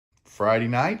Friday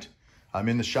night. I'm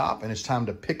in the shop and it's time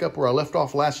to pick up where I left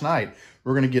off last night.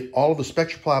 We're going to get all of the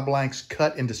Spectraply blanks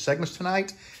cut into segments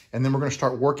tonight, and then we're going to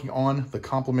start working on the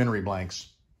complementary blanks.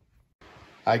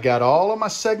 I got all of my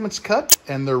segments cut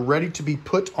and they're ready to be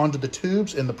put onto the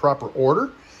tubes in the proper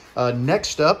order.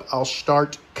 Next up, I'll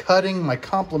start cutting my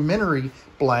complementary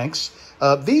blanks.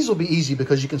 These will be easy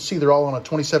because you can see they're all on a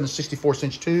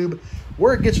 27/64" tube.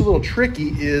 Where it gets a little tricky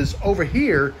is over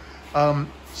here.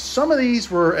 Some of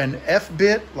these were an F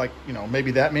bit, like, you know,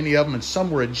 maybe that many of them, and some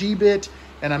were a G bit,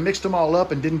 and I mixed them all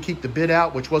up and didn't keep the bit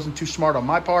out, which wasn't too smart on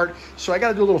my part. So I got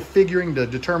to do a little figuring to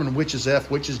determine which is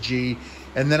F, which is G,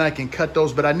 and then I can cut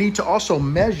those. But I need to also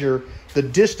measure the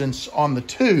distance on the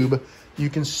tube. You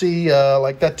can see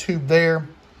like that tube there.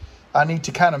 I need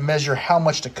to kind of measure how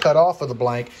much to cut off of the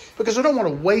blank because I don't want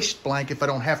to waste blank if I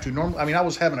don't have to. Normally, I mean, I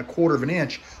was having a 1/4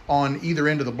 inch on either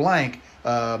end of the blank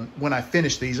when I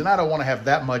finish these, and I don't want to have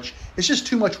that much. It's just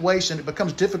too much waste, and it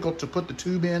becomes difficult to put the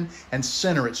tube in and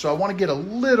center it. So I want to get a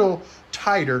little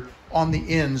tighter on the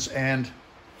ends, and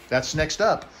that's next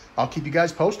up. I'll keep you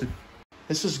guys posted.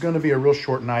 This is going to be a real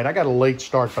short night. I got a late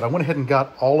start, but I went ahead and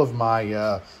got all of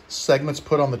my segments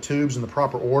put on the tubes in the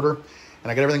proper order.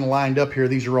 And I got everything lined up here.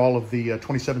 These are all of the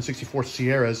 27/64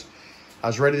 Sierras. I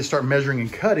was ready to start measuring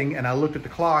and cutting, and I looked at the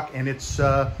clock, and it's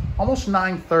almost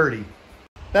 9:30.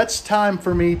 That's time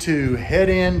for me to head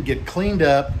in, get cleaned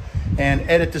up, and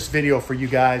edit this video for you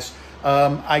guys.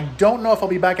 I don't know if I'll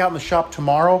be back out in the shop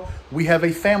tomorrow. We have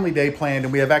a family day planned,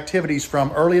 and we have activities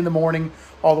from early in the morning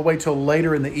all the way till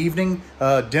later in the evening,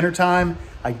 dinner time.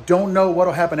 I don't know what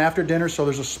will happen after dinner, so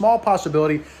there's a small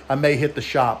possibility I may hit the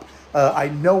shop. I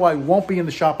know I won't be in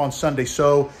the shop on Sunday,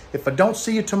 so if I don't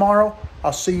see you tomorrow,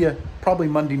 I'll see you probably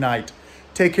Monday night.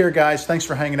 Take care, guys. Thanks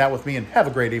for hanging out with me, and have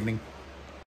a great evening.